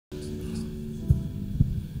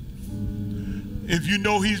If you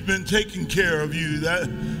know he's been taking care of you,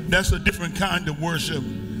 that's a different kind of worship.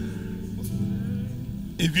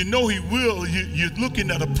 If you know he will, you're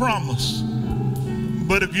looking at a promise.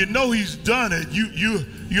 But if you know he's done it,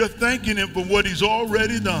 you're thanking him for what he's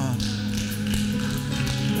already done.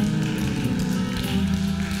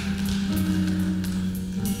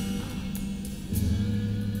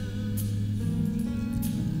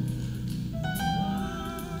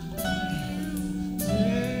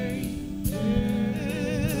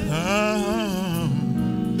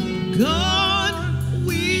 God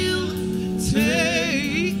will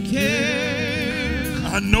take care.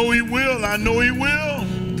 I know he will. I know he will.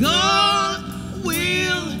 God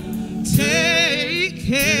will take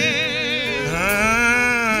care.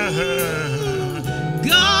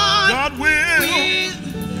 God will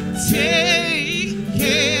take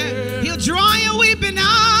care. He'll dry your weeping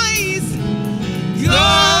eyes.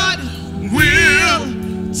 God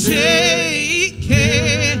will take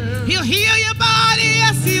care. He'll heal your body.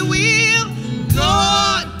 Yes, he will.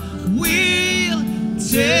 God will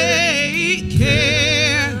take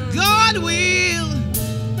care. God will.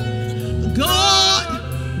 God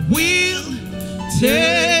will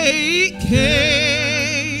take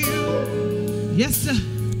care. Yes, sir.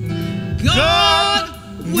 God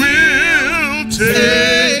will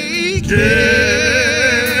take care.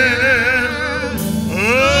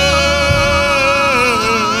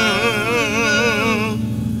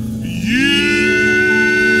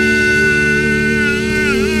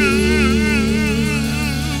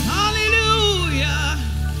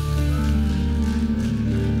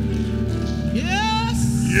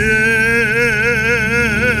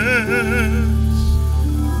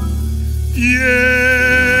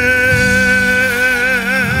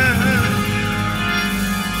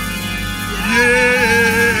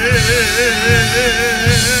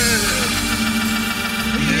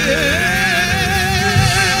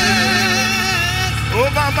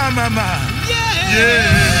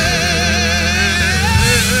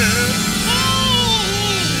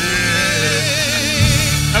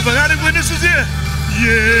 Have I got any witnesses here?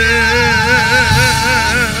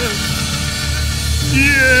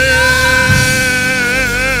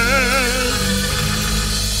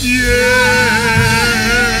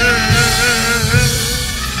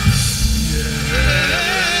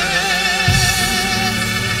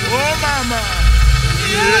 Oh, mama.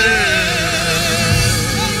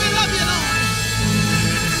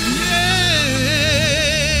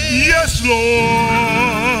 Yes, Lord.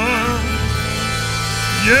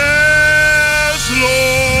 Yes,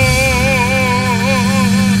 Lord.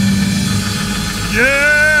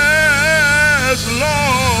 Yes,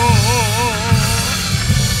 Lord.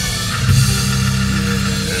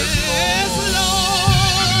 Yes, Lord.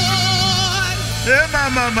 Hey,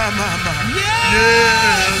 mama.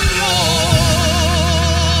 Yes, Lord.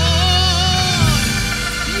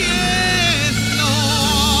 Yes,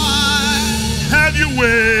 Lord. Have your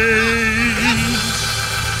way.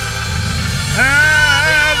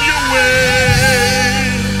 Have your way.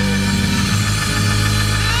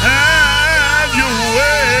 Have your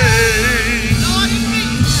way. Lord, in me.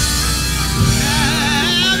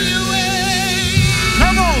 Have your way.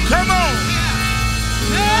 Come on, come on.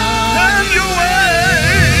 Have your way.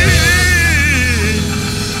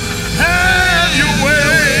 Have your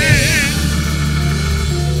way.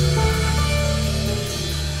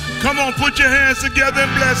 Come on, put your hands together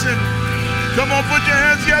and bless him. Come on, put your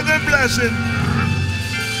hands together and bless him.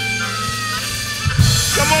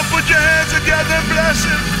 Come on, put your hands together and bless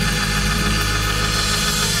him.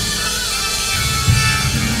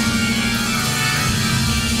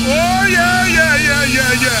 Oh, yeah.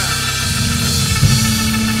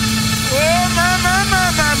 Oh, my.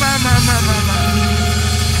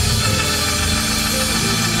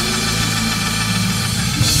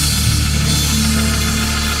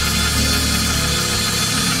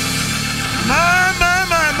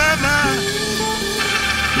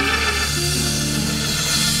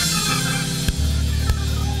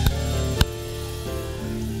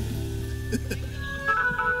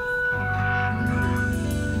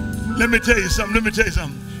 Let me tell you something.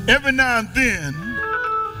 Every now and then,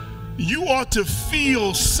 you ought to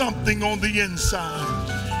feel something on the inside.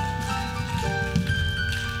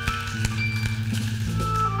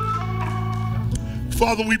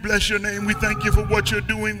 Father, we bless your name. We thank you for what you're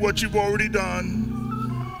doing, what you've already done.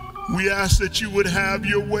 We ask that you would have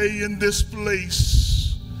your way in this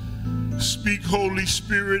place. Speak, Holy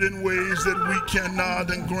Spirit, in ways that we cannot,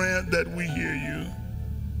 and grant that we hear you.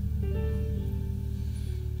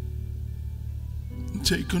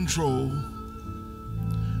 Take control.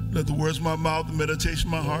 Let the words of my mouth and meditation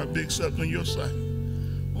of my heart be acceptable in your sight.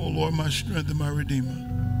 O Lord, my strength and my redeemer.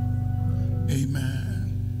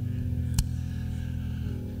 Amen.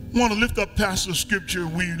 I want to lift up passage of scripture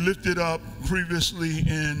we lifted up previously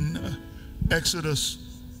in Exodus,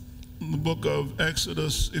 in the book of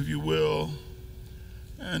Exodus, if you will.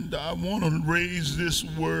 And I want to raise this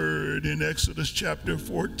word in Exodus chapter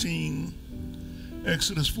 14.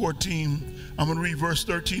 Exodus 14. I'm going to read verse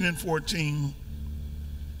 13 and 14.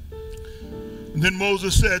 And then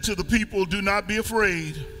Moses said to the people, "Do not be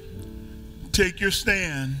afraid. Take your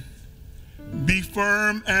stand. Be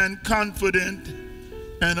firm and confident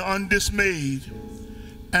and undismayed,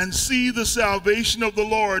 and see the salvation of the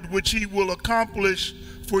Lord, which he will accomplish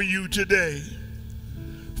for you today.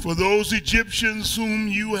 For those Egyptians whom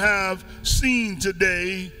you have seen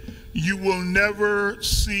today, you will never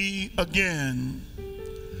see again.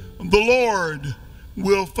 The Lord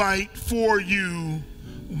will fight for you,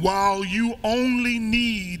 while you only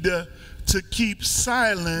need to keep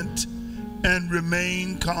silent and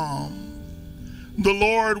remain calm." The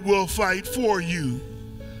Lord will fight for you,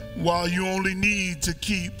 while you only need to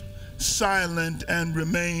keep silent and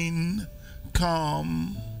remain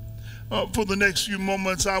calm. For the next few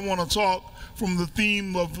moments, I want to talk from the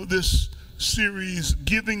theme of this series,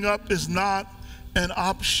 giving up is not an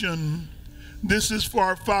option. This is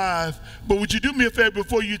part 5. But would you do me a favor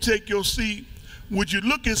before you take your seat? Would you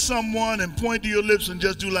look at someone and point to your lips and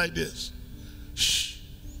just do like this? Shh.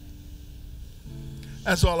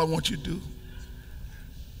 That's all I want you to do.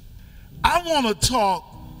 I want to talk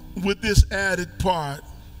with this added part.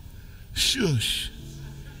 Shush.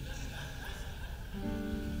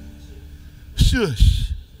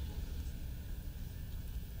 Shush.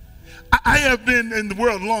 I have been in the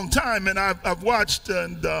world a long time, and I've watched,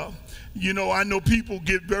 and you know, I know people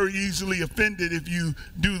get very easily offended if you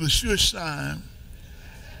do the shush sign.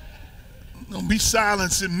 Don't be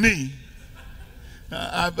silencing me.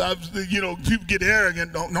 You know, people get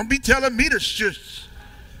arrogant. Don't be telling me to shush.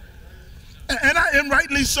 And I am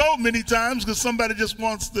rightly so many times, because somebody just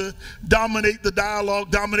wants to dominate the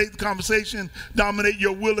dialogue, dominate the conversation, dominate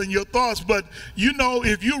your will and your thoughts. But you know,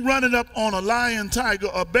 if you're running up on a lion, tiger,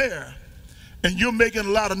 or bear, and you're making a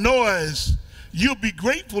lot of noise, you'll be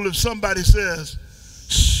grateful if somebody says,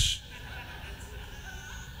 shh.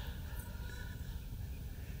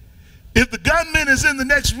 If the gunman is in the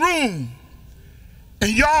next room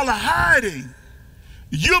and y'all are hiding,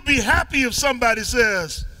 you'll be happy if somebody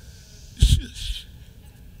says, shush.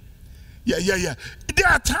 Yeah. There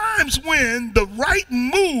are times when the right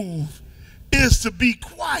move is to be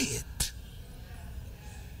quiet.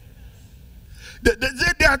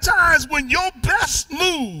 There are times when your best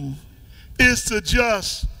move is to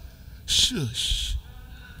just shush.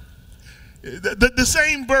 The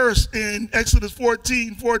same verse in Exodus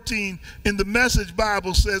 14:14 in the Message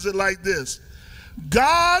Bible says it like this: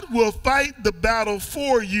 God will fight the battle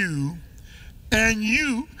for you, and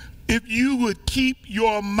you, if you would keep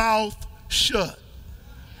your mouth shut.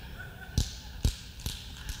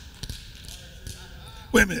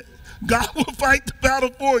 Wait a minute. God will fight the battle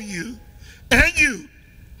for you, and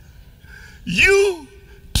you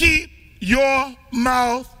keep your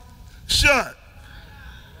mouth shut.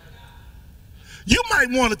 You might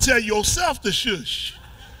want to tell yourself to shush.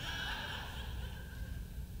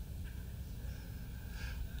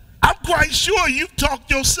 I'm quite sure you've talked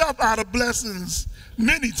yourself out of blessings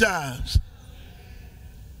many times.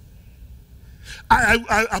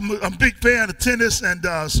 I'm a big fan of tennis, and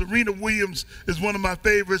Serena Williams is one of my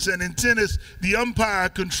favorites. And in tennis, the umpire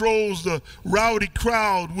controls the rowdy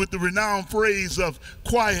crowd with the renowned phrase of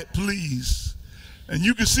 "quiet, please." And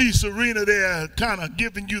you can see Serena there kind of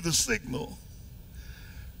giving you the signal.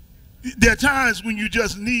 There are times when you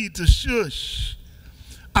just need to shush.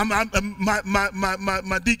 My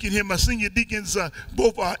deacon here, my senior deacons,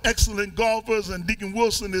 both are excellent golfers, and Deacon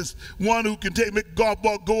Wilson is one who can make a golf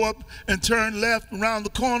ball go up and turn left around the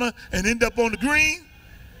corner and end up on the green.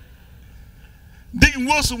 Deacon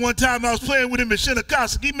Wilson, one time I was playing with him at Shinnecock,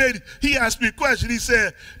 he asked me a question. He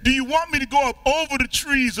said, "Do you want me to go up over the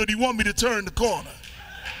trees, or do you want me to turn the corner?"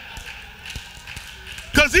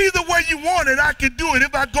 Because either way you want it, I can do it.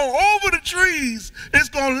 If I go over the trees, it's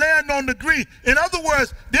going to land on the green. In other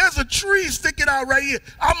words, there's a tree sticking out right here.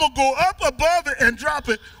 I'm going to go up above it and drop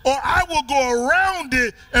it, or I will go around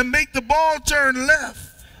it and make the ball turn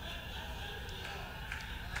left.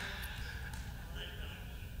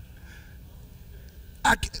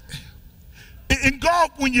 In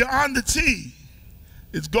golf, when you're on the tee,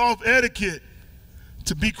 it's golf etiquette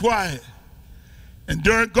to be quiet. And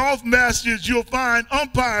during golf matches, you'll find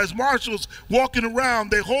umpires, marshals walking around.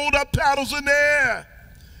 They hold up paddles in the air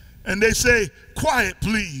and they say, "Quiet,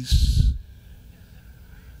 please."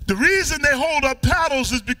 The reason they hold up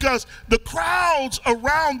paddles is because the crowds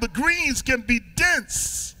around the greens can be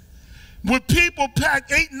dense, with people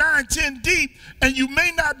packed 8, 9, 10 deep, and you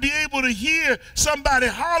may not be able to hear somebody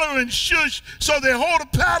holler and shush, so they hold a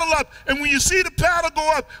paddle up, and when you see the paddle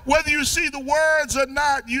go up, whether you see the words or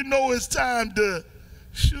not, you know it's time to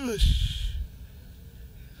shush.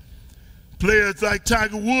 Players like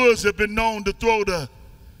Tiger Woods have been known to throw the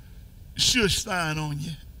shush sign on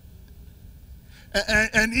you.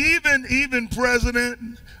 And even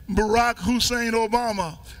President Barack Hussein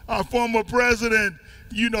Obama, our former president,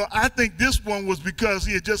 you know, I think this one was because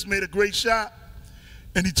he had just made a great shot,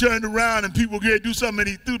 and he turned around and people were going to do something, and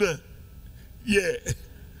he threw the,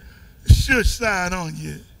 shush sign on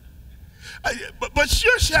you. But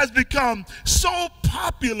shush has become so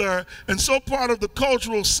popular and so part of the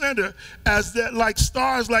cultural center as that, like,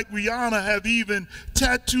 stars like Rihanna have even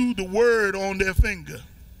tattooed the word on their finger,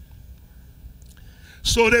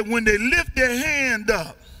 so that when they lift their hand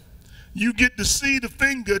up, you get to see the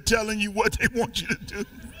finger telling you what they want you to do.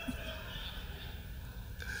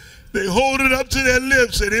 They hold it up to their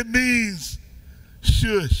lips and it means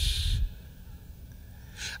shush.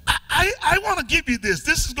 I want to give you this.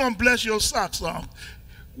 This is going to bless your socks off.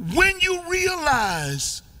 When you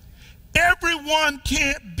realize everyone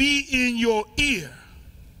can't be in your ear,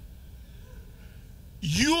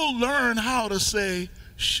 you'll learn how to say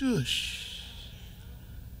shush.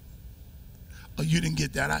 Oh, you didn't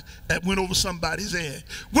get that. That went over somebody's head.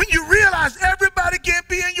 When you realize everybody can't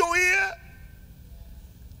be in your ear,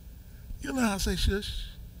 you learn how to say shush.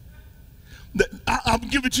 I'll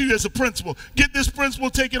give it to you as a principle. Get this principle,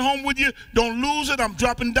 take it home with you. Don't lose it. I'm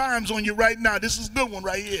dropping dimes on you right now. This is a good one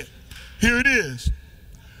right here. Here it is.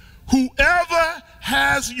 Whoever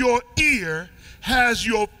has your ear has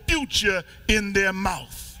your future in their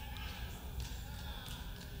mouth.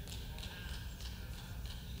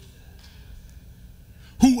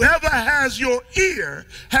 Whoever has your ear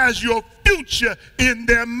has your future in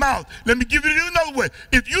their mouth. Let me give you another way.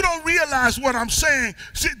 If you don't realize what I'm saying,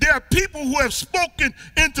 see, there are people who have spoken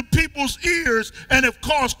into people's ears and have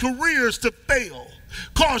caused careers to fail,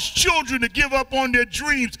 caused children to give up on their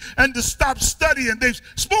dreams and to stop studying. They've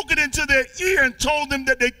spoken into their ear and told them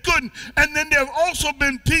that they couldn't. And then there have also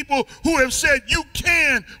been people who have said you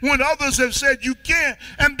can when others have said you can't.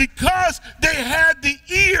 And because they had the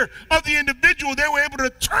ear of the individual, they were able to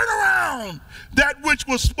turn around that which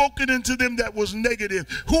was spoken into them that was negative.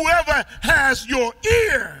 Whoever has your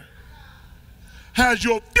ear has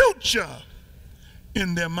your future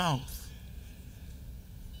in their mouth.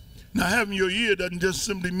 Now, having your ear doesn't just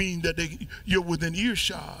simply mean that you're within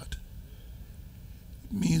earshot.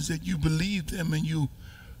 It means that you believe them and you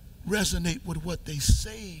resonate with what they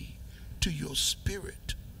say to your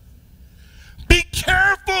spirit. Be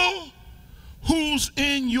careful who's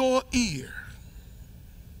in your ear.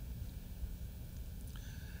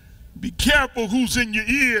 Be careful who's in your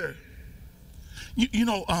ear. You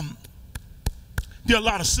know, there are a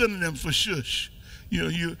lot of synonyms for shush. You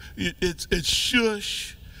know, it's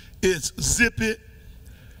shush. It's zip it,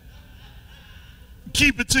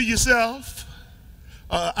 keep it to yourself.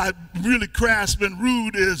 I really crisp and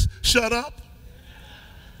rude is shut up,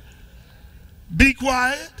 be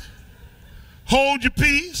quiet, hold your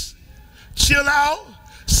peace, chill out,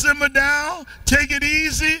 simmer down, take it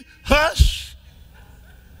easy, hush,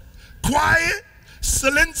 quiet,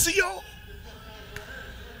 silencio,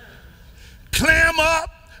 clam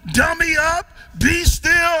up, dummy up, be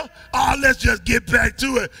still. Oh, let's just get back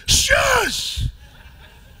to it. Shush!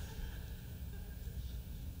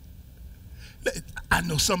 I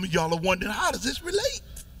know some of y'all are wondering, how does this relate?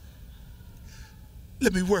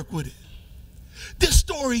 Let me work with it. This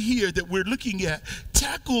story here that we're looking at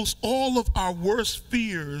tackles all of our worst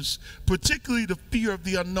fears, particularly the fear of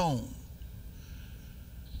the unknown.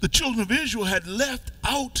 The children of Israel had left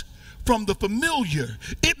out from the familiar.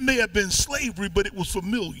 It may have been slavery, but it was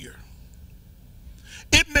familiar.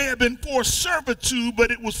 It may have been forced servitude,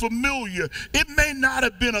 but it was familiar. It may not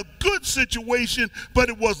have been a good situation, but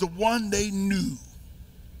it was the one they knew.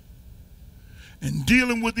 And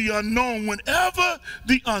dealing with the unknown, whenever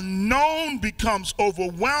the unknown becomes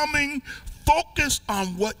overwhelming, focus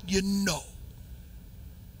on what you know.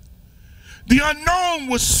 The unknown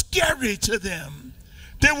was scary to them.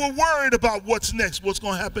 They were worried about what's next, what's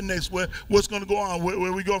going to happen next, what's going to go on,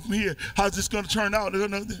 where we go from here, how's this going to turn out.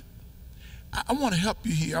 I want to help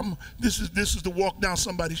you here. This is the walk down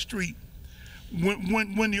somebody's street.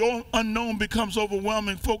 When the unknown becomes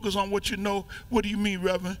overwhelming, focus on what you know. What do you mean,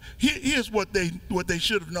 Reverend? Here's what they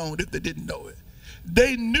should have known if they didn't know it.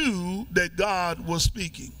 They knew that God was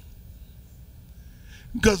speaking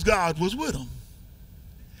because God was with them.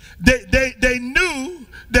 They knew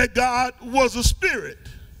that God was a spirit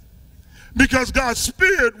because God's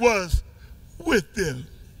spirit was with them.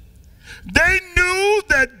 They knew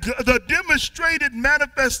that the demonstrated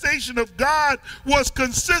manifestation of God was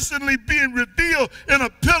consistently being revealed in a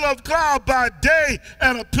pillar of cloud by day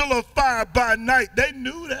and a pillar of fire by night. They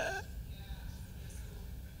knew that.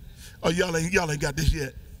 Oh, y'all ain't got this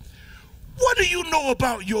yet. What do you know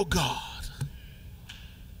about your God?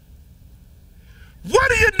 What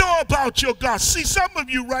do you know about your God? See, some of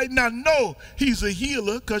you right now know he's a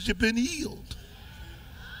healer because you've been healed.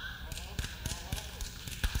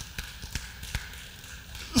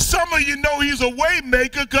 Some of you know he's a way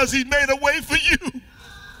maker because he made a way for you.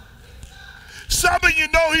 Some of you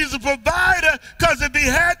know he's a provider because if he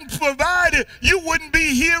hadn't provided, you wouldn't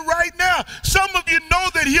be here right now. Some of you know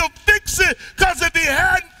that he'll fix it because if he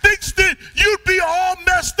hadn't fixed it, you'd be all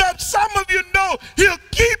messed up. Some of you know he'll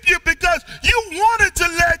keep you because you wanted to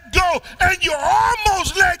let go and you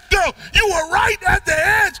almost let go. You were right at the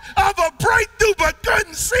edge of a breakthrough but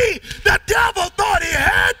couldn't see. The devil thought he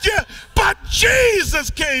had you, but Jesus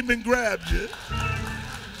came and grabbed you.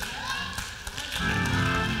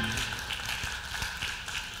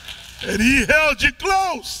 And he held you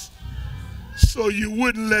close so you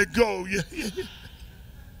wouldn't let go. You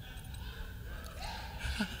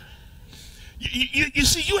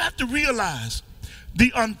see, you have to realize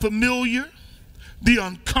the unfamiliar, the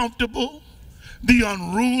uncomfortable, the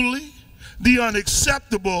unruly, the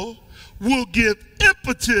unacceptable will give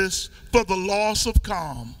impetus for the loss of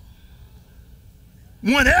calm.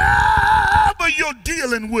 Whenever you're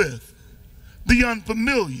dealing with the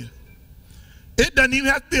unfamiliar, it doesn't even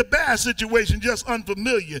have to be a bad situation, just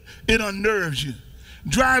unfamiliar. It unnerves you.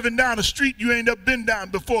 Driving down a street you ain't never been down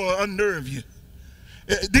before unnerves you.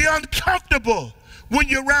 The uncomfortable, when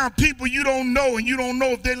you're around people you don't know and you don't know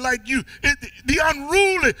if they like you. The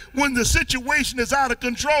unruly, when the situation is out of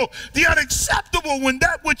control. The unacceptable, when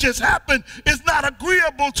that which has happened is not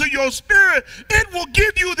agreeable to your spirit. It will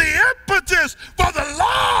give you the impetus for the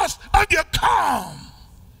loss of your calm.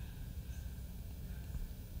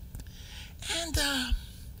 And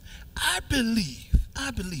I believe,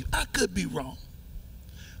 I could be wrong.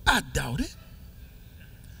 I doubt it.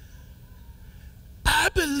 I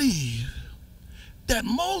believe that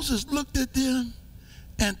Moses looked at them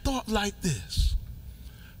and thought like this: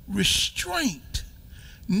 restraint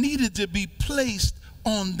needed to be placed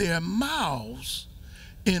on their mouths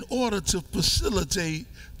in order to facilitate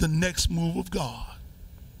the next move of God.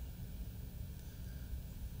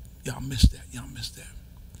 Y'all missed that. Y'all missed that.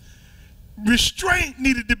 Restraint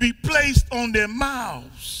needed to be placed on their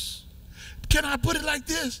mouths. Can I put it like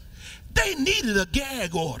this? They needed a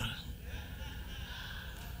gag order.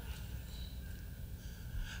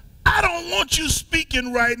 I don't want you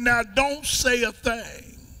speaking right now. Don't say a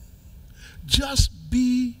thing. Just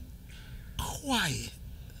be quiet.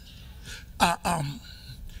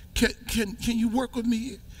 Can you work with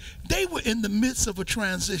me? They were in the midst of a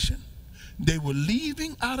transition. They were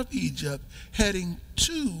leaving out of Egypt, heading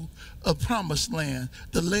to a promised land,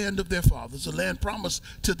 the land of their fathers, the land promised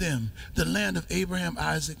to them, the land of Abraham,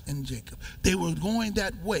 Isaac, and Jacob. They were going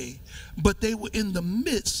that way, but they were in the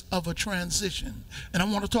midst of a transition. And I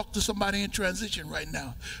want to talk to somebody in transition right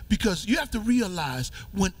now, because you have to realize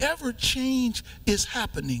whenever change is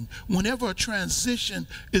happening, whenever a transition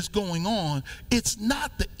is going on, it's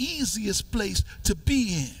not the easiest place to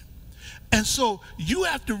be in. And so you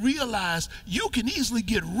have to realize you can easily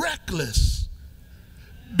get reckless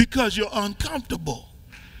because you're uncomfortable.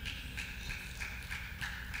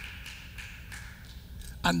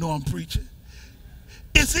 I know I'm preaching.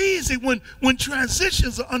 It's easy when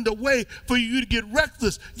transitions are underway for you to get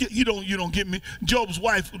reckless. You don't get me. Job's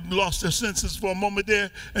wife lost her senses for a moment there,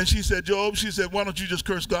 and she said, Job, she said, why don't you just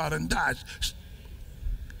curse God and die?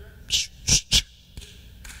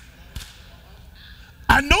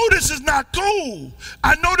 I know this is not cool.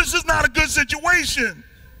 I know this is not a good situation.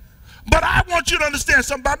 But I want you to understand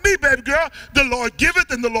something about me, baby girl. The Lord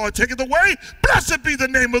giveth and the Lord taketh away. Blessed be the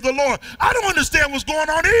name of the Lord. I don't understand what's going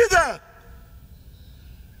on either.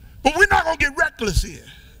 But we're not going to get reckless here.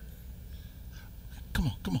 Come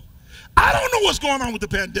on, come on. I don't know what's going on with the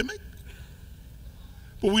pandemic.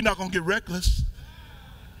 But we're not going to get reckless.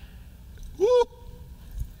 Woo.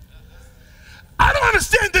 I don't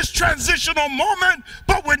understand this transitional moment,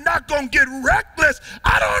 but we're not going to get reckless.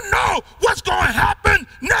 I don't know what's going to happen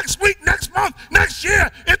next week, next month, next year,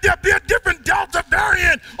 if there'll be a different Delta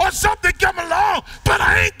variant or something come along, but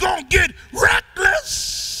I ain't going to get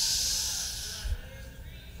reckless.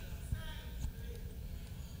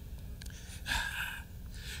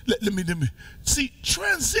 Let me. See,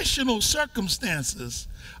 transition transitional circumstances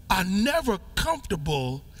are never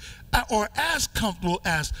comfortable or as comfortable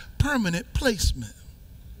as permanent placement.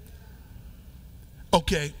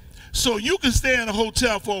 Okay, so you can stay in a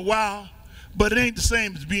hotel for a while, but it ain't the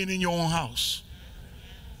same as being in your own house.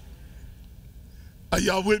 Are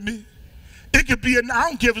y'all with me? It could be, I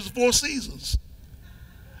don't care if it's 4 seasons.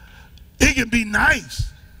 It can be nice.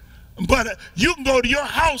 But you can go to your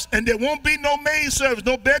house and there won't be no maid service,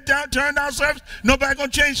 no bed down, turn down service. Nobody gonna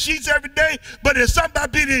change sheets every day. But there's something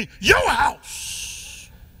about being in your house.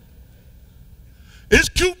 It's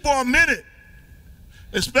cute for a minute,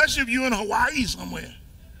 especially if you're in Hawaii somewhere.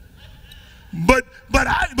 But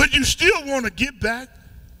you still want to get back.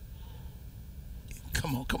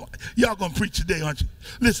 Come on. Y'all gonna preach today, aren't you?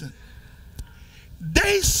 Listen.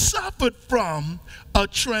 They suffered from a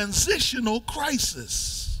transitional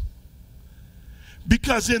crisis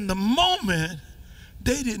because in the moment,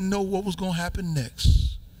 they didn't know what was going to happen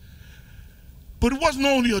next. But it wasn't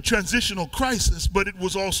only a transitional crisis, but it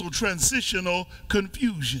was also transitional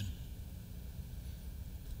confusion.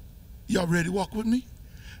 Y'all ready to walk with me?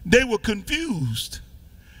 They were confused.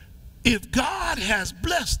 If God has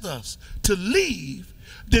blessed us to leave,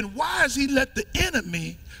 then why has he let the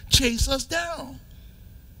enemy chase us down?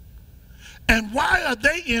 And why are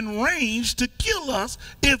they in range to kill us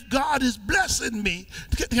if God is blessing me?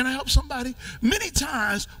 Can I help somebody? Many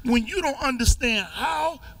times when you don't understand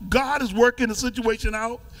how God is working the situation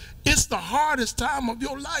out, it's the hardest time of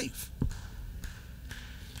your life.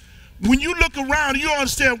 When you look around, you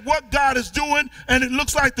understand what God is doing, and it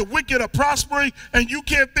looks like the wicked are prospering, and you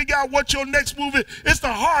can't figure out what your next move is. It's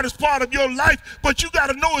the hardest part of your life, but you got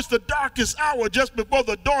to know it's the darkest hour just before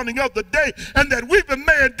the dawning of the day, and that weeping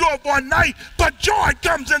may endure for a night, but joy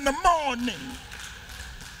comes in the morning.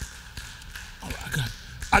 All right,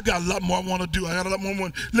 I got a lot more I want to do. I got a lot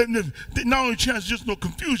more. Not only transitional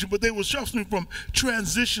confusion, but they were suffering from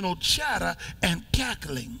transitional chatter and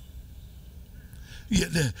cackling. Yeah,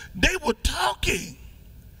 they were talking.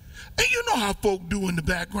 And you know how folk do in the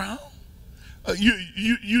background.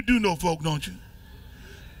 You do know folk, don't you?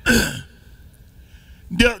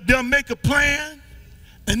 They'll make a plan,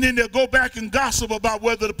 and then they'll go back and gossip about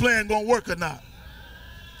whether the plan gonna work or not.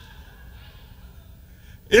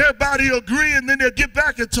 Everybody agree, and then they'll get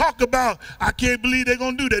back and talk about, I can't believe they're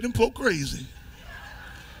gonna do that. Them folk crazy.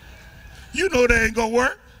 You know they ain't gonna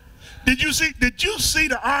work. Did you see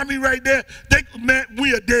the army right there? Man,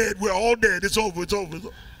 we are dead. We're all dead. It's over. It's over.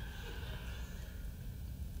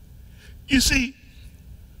 You see,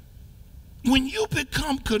 when you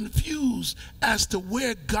become confused as to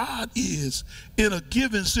where God is in a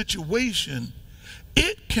given situation,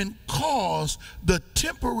 it can cause the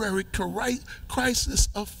temporary crisis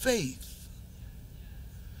of faith.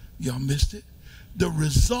 Y'all missed it? The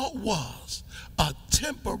result was a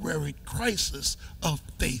temporary crisis of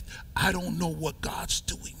faith. I don't know what God's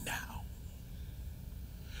doing now.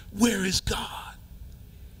 Where is God?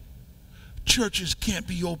 Churches can't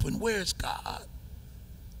be open. Where is God?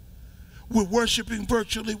 We're worshiping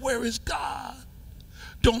virtually. Where is God?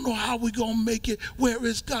 Don't know how we're going to make it. Where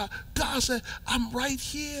is God? God said, I'm right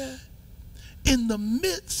here in the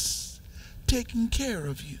midst taking care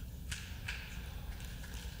of you.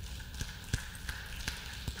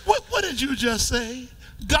 What did you just say?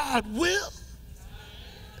 God will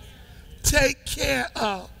take care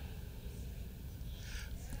of.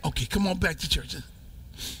 Okay, come on back to church.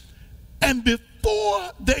 And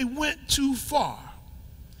before they went too far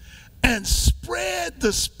and spread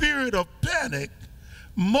the spirit of panic,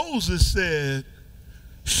 Moses said,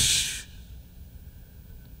 shh.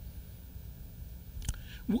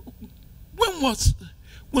 When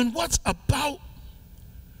what's about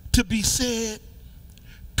to be said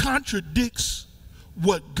contradicts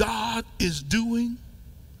what God is doing,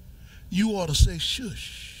 you ought to say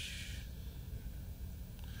shush.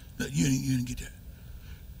 You didn't get that.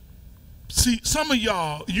 See, some of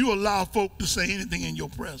y'all, you allow folk to say anything in your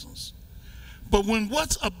presence. But when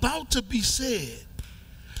what's about to be said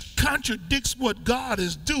contradicts what God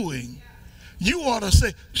is doing, you ought to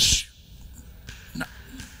say shh. No.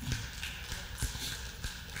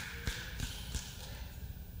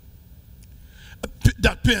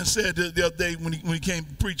 Dr. Penn said the other day when he came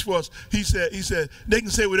to preach for us, he said they can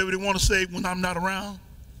say whatever they want to say when I'm not around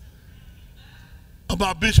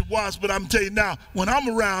about Bishop Watts, but I'm telling you now, when I'm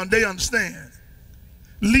around, they understand.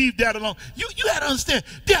 Leave that alone. You got to understand,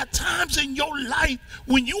 there are times in your life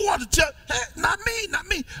when you want to tell, hey, not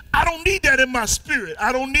me. I don't need that in my spirit.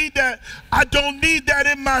 I don't need that. I don't need that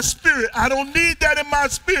in my spirit. I don't need that in my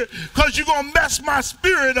spirit, because you're going to mess my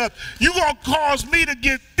spirit up. You're going to cause me to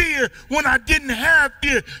get fear when I didn't have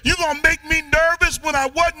fear. You're going to make me nervous when I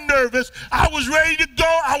wasn't nervous. I was ready to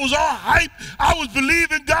go. I was all hyped. I was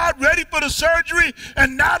believing God, ready for the surgery.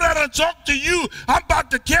 And now that I talk to you, I'm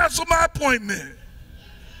about to cancel my appointment.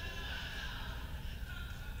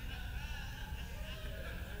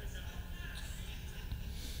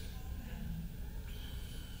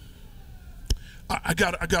 I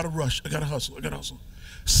gotta rush. I gotta hustle.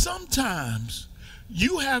 Sometimes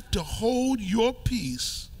you have to hold your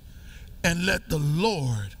peace and let the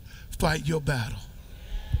Lord fight your battle.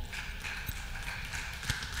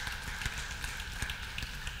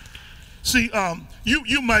 See,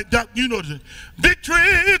 you might, you know,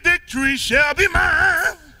 victory shall be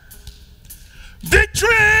mine.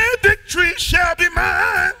 Victory shall be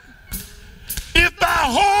mine. If I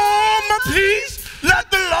hold my peace,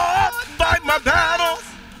 let the Lord fight my battle.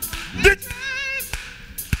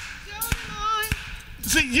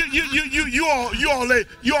 See, you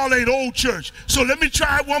all ain't old church. So let me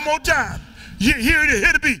try it one more time. Here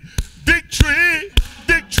it be. Victory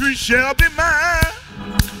shall be mine.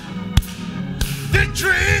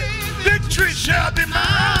 Victory shall be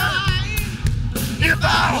mine. If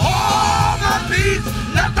I hold my peace,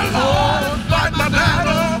 let the Lord fight my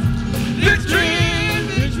battle. Victory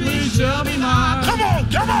shall be mine. Come on.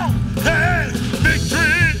 Hey,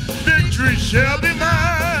 victory shall be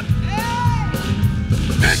mine.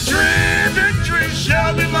 Victory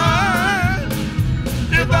shall be mine.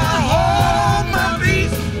 If I hold my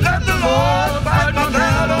peace, let the Lord fight my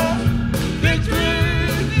battle.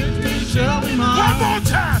 Victory shall be mine. One more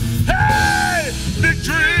time. Hey,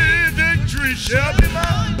 victory shall be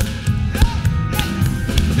mine.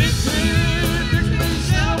 Victory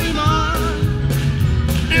shall be mine.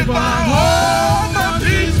 If I hold my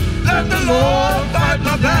peace, let the Lord fight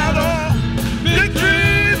my battle.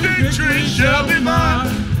 Victory shall be mine.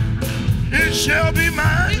 It shall be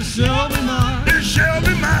mine. It shall be mine. It shall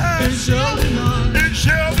be mine. It shall be mine. It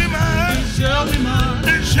shall be mine. It shall be mine.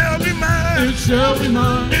 It shall be mine. It shall be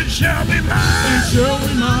mine. It shall be mine. It shall be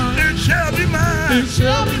mine. It shall be mine. It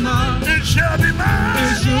shall be mine. It shall be mine.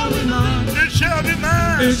 It shall be mine. It shall be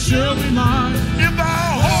mine. It shall be mine. If I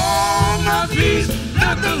hold my peace,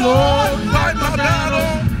 let the Lord fight my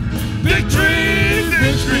battle.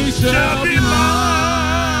 Victory shall be mine.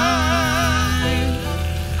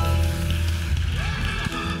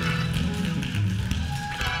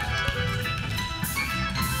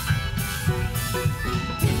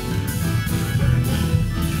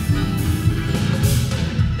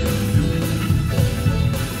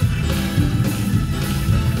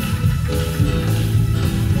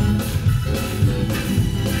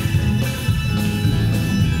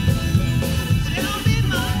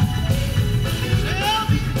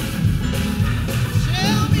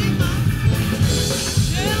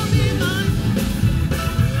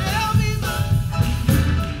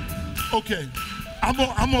 Okay, I'm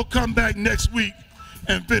gonna come back next week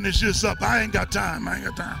and finish this up. I ain't got time.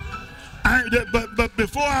 But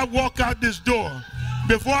before I walk out this door,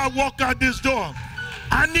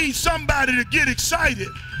 I need somebody to get excited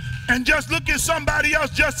and just look at somebody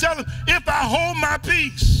else. Just tell them, if I hold my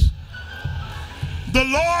peace, the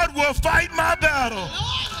Lord will fight my battle.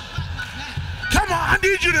 Come on, I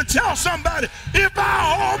need you to tell somebody, if I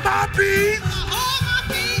hold my peace,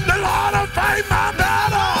 the Lord will fight my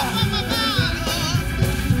battle.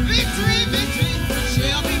 Victory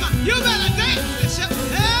shall be mine. You better dance.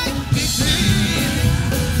 Hey, victory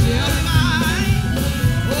shall be mine.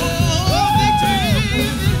 Oh, victory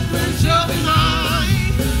shall be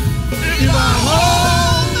mine. If I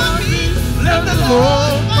hold my peace, let the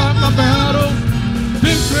Lord fight my battle.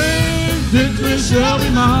 Victory shall be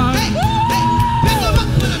mine.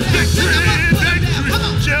 Victory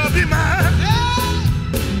shall be mine.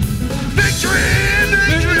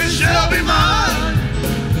 Victory shall be mine.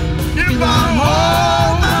 If I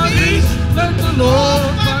hold my peace, let the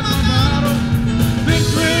Lord fight my battle.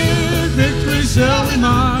 Victory shall be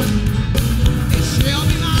mine. It shall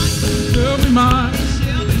be mine.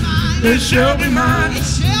 It shall be mine.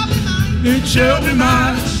 It shall be mine.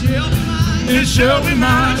 It shall be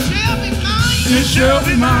mine. It shall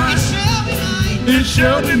be mine. It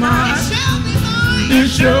shall be mine. It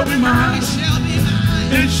shall be mine.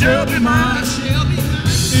 It shall be mine. It shall be mine.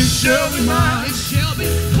 It shall be mine.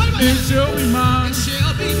 It shall be mine.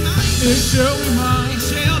 It shall be mine.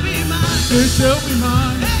 It shall be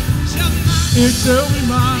mine. It shall be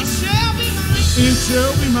mine. It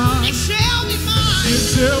shall be mine. It shall be mine. It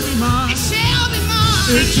shall be mine. It shall be mine.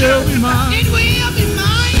 It shall be mine. It will be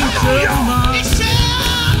mine. It shall be mine. It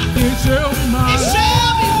shall. It shall be mine. It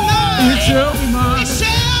shall be mine. It shall be mine.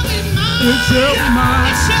 It shall be mine.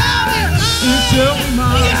 It shall be mine. It shall be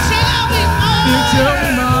mine. It shall be mine. It shall be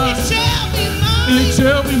mine. It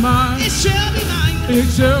shall be mine. It shall be mine. It shall be mine. It shall be mine.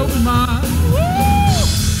 It shall be mine.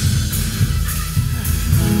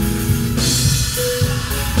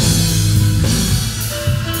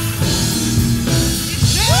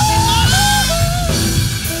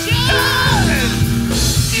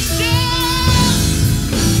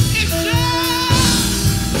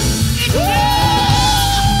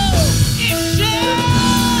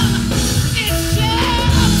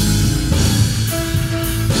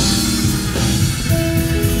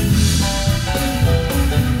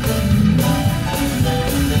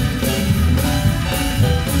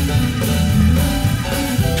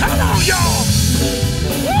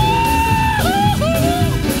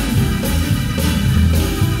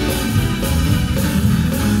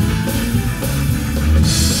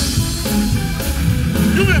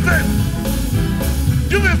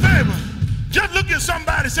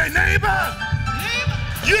 Somebody say, neighbor,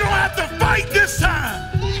 you don't have to fight this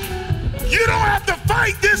time. You don't have to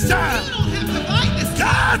fight this time. You don't have to fight this time.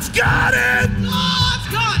 God's got it. God's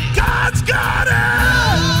got it. God's got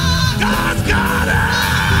it. God's got it.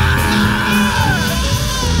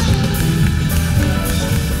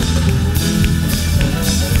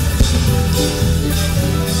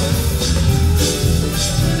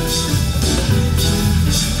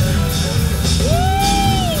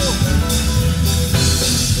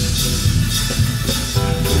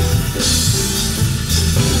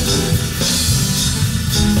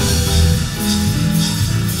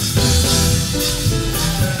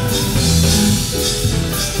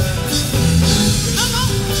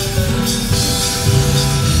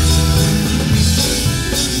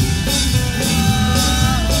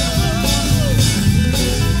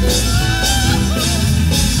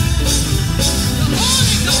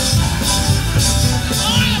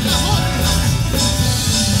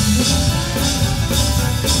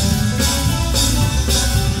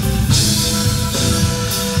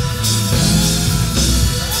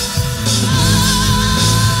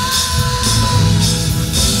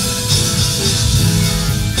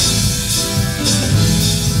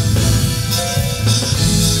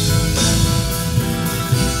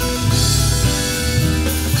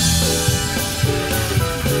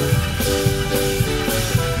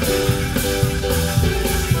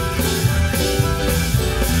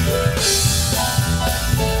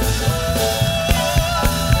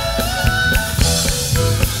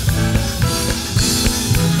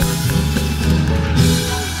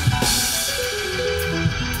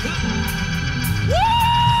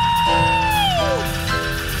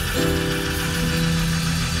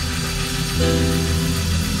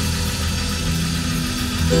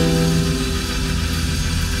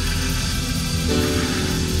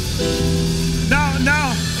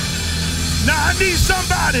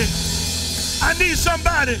 I need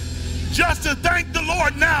somebody just to thank the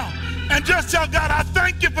Lord now and just tell God, I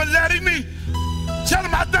thank you for letting me. Tell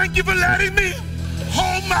him, I thank you for letting me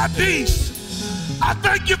hold my peace. I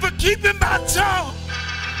thank you for keeping my tongue.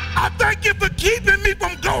 I thank you for keeping me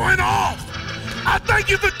from going off. I thank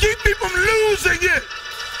you for keeping me from losing it.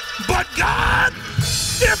 But God,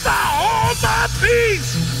 if I hold my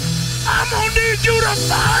peace, I'm gonna need you to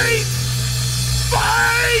fight.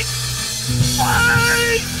 Fight.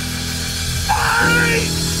 Fight. Fight.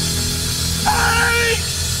 Fight.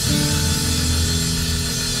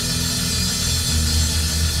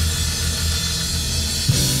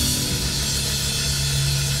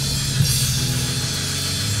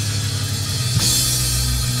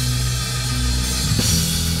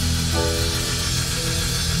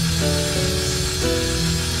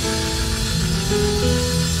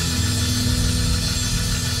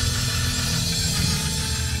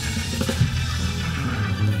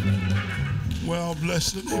 Well,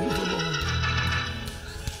 bless the name of the Lord.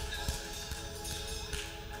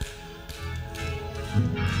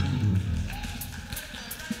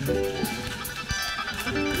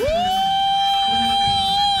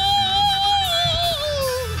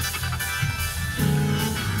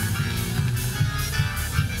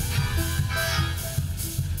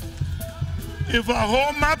 If I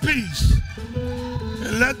hold my peace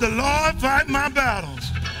and let the Lord fight my battles,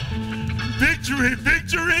 victory,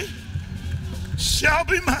 victory shall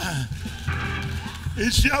be mine.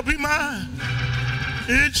 It shall be mine.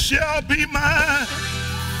 It shall be mine.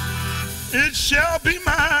 It shall be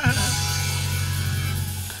mine.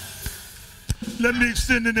 Let me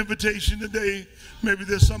extend an invitation today. Maybe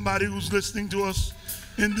there's somebody who's listening to us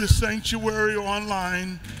in this sanctuary or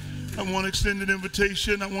online. I want to extend an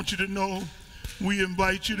invitation. I want you to know we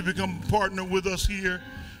invite you to become a partner with us here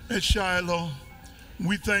at Shiloh.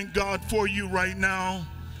 We thank God for you right now.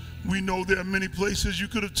 We know there are many places you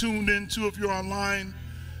could have tuned into if you're online.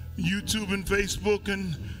 YouTube and Facebook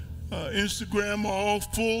and Instagram are all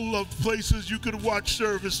full of places you could watch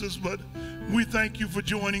services, but we thank you for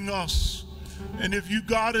joining us. And if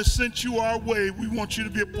God has sent you our way, we want you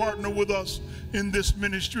to be a partner with us in this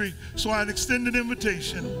ministry. So I extend an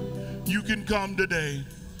invitation. You can come today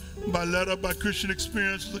by letter, by Christian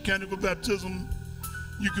Experience, the candidate for baptism.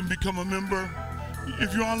 You can become a member.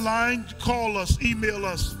 If you're online, call us, email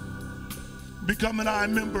us. Become an I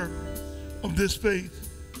member of this faith.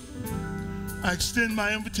 I extend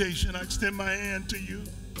my invitation. I extend my hand to you.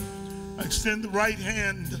 I extend the right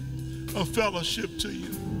hand of fellowship to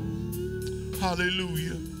you.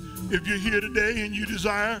 Hallelujah. If you're here today and you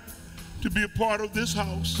desire to be a part of this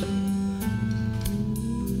house,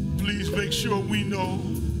 please make sure we know.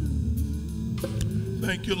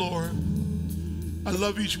 Thank you, Lord. I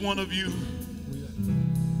love each one of you.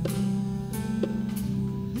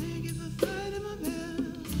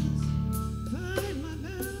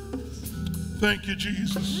 Thank you,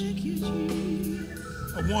 Jesus.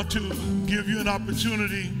 I want to give you an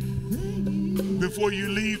opportunity before you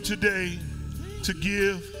leave today to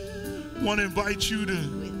give. I want to invite you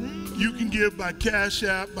can give by Cash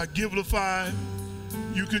App, by Givelify.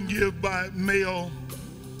 You can give by mail.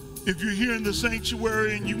 If you're here in the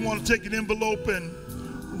sanctuary and you want to take an envelope and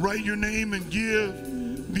write your name and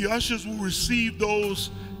give, the ushers will receive those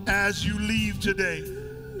as you leave today.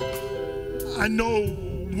 I know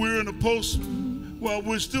we're in a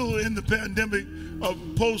we're still in the pandemic of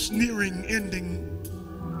post-nearing ending.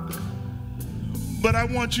 But I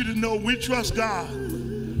want you to know we trust God.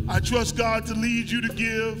 I trust God to lead you to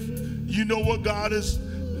give. You know what God has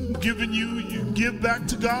given you. You give back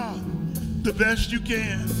to God the best you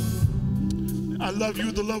can. I love you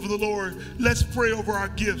with the love of the Lord. Let's pray over our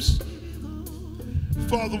gifts.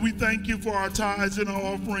 Father, we thank you for our tithes and our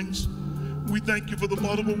offerings. We thank you for the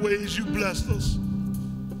multiple ways you blessed us.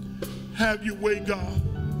 Have your way, God.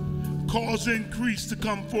 Cause increase to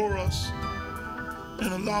come for us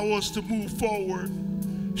and allow us to move forward,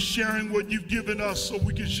 sharing what you've given us so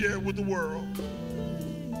we can share with the world.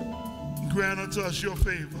 Grant unto us your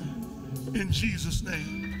favor. In Jesus'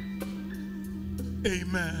 name,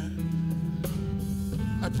 amen.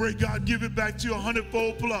 I pray God give it back to you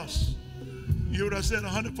 100-fold plus. You hear what I said,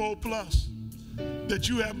 100-fold plus? That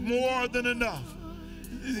you have more than enough.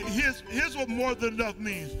 Here's what more than enough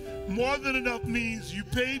means. More than enough means you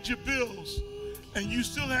paid your bills and you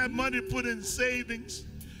still have money put in savings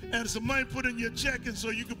and some money put in your checking so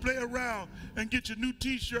you can play around and get your new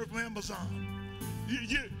t-shirt from Amazon.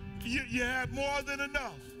 You have more than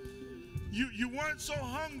enough. You weren't so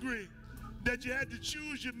hungry that you had to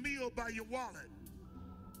choose your meal by your wallet.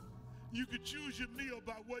 You could choose your meal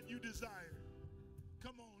by what you desire.